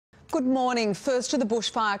Good morning. First to the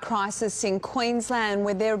bushfire crisis in Queensland,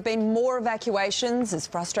 where there have been more evacuations as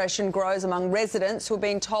frustration grows among residents who are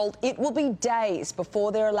being told it will be days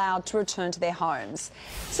before they're allowed to return to their homes.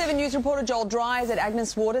 7 News reporter Joel Dry is at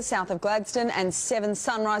Agnes Water, south of Gladstone, and 7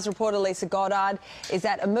 Sunrise reporter Lisa Goddard is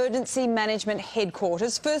at Emergency Management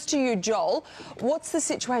Headquarters. First to you, Joel. What's the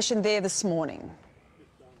situation there this morning?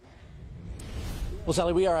 Well,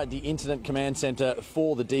 Sally, we are at the Incident Command Centre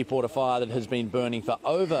for the Deepwater fire that has been burning for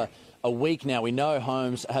over a week now. We know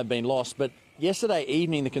homes have been lost, but yesterday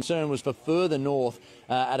evening the concern was for further north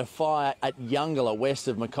at a fire at Youngalla, west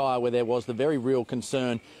of Mackay, where there was the very real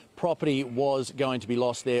concern property was going to be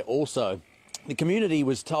lost there also. The community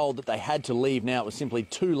was told that they had to leave now. It was simply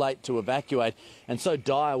too late to evacuate, and so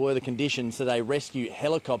dire were the conditions that a rescue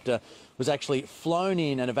helicopter was actually flown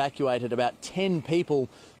in and evacuated about 10 people,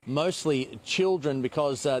 mostly children,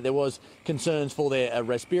 because there was concerns for their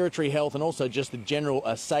respiratory health and also just the general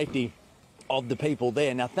safety of the people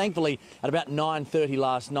there. Now, thankfully, at about 9:30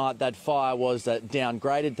 last night, that fire was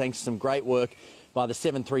downgraded thanks to some great work by the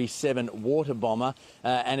 737 water bomber,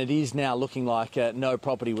 and it is now looking like no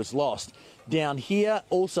property was lost. Down here,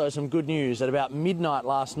 also some good news. At about midnight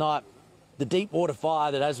last night, the Deepwater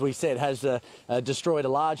fire that, as we said, has destroyed a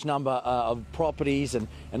large number of properties and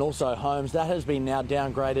also homes, that has been now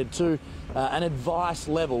downgraded to an advice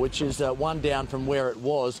level, which is one down from where it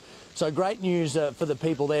was. So great news for the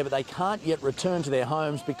people there, but they can't yet return to their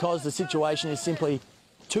homes because the situation is simply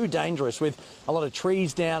too dangerous, with a lot of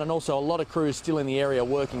trees down and also a lot of crews still in the area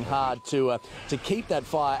working hard to keep that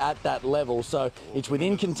fire at that level. So it's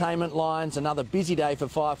within containment lines. Another busy day for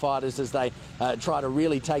firefighters as they try to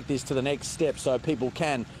really take this to the next step so people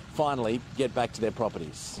can finally get back to their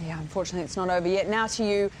properties. Yeah, unfortunately it's not over yet. Now to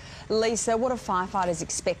you, Lisa, what are firefighters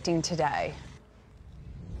expecting today?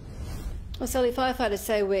 Well, Sally, firefighters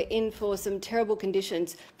say we're in for some terrible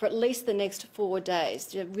conditions for at least the next 4 days.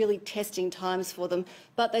 They're really testing times for them.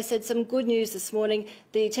 But they said some good news this morning.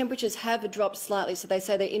 The temperatures have dropped slightly, so they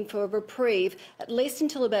say they're in for a reprieve at least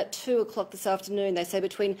until about 2 o'clock this afternoon. They say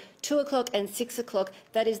between 2 o'clock and 6 o'clock,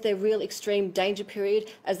 that is their real extreme danger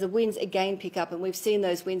period as the winds again pick up. And we've seen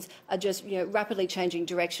those winds are just rapidly changing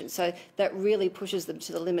direction. So that really pushes them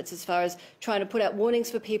to the limits as far as trying to put out warnings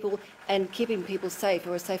for people and keeping people safe,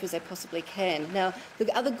 or as safe as they possibly can. Now,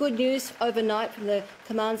 the other good news overnight from the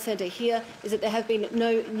command centre here is that there have been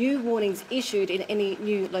no new warnings issued in any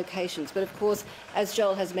new locations. But of course, as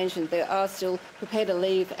Joel has mentioned, there are still prepare to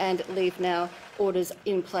leave and leave now orders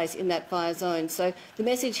in place in that fire zone. So the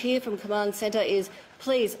message here from command centre is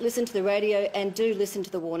please listen to the radio and do listen to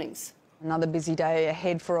the warnings. Another busy day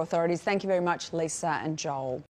ahead for authorities. Thank you very much, Lisa and Joel.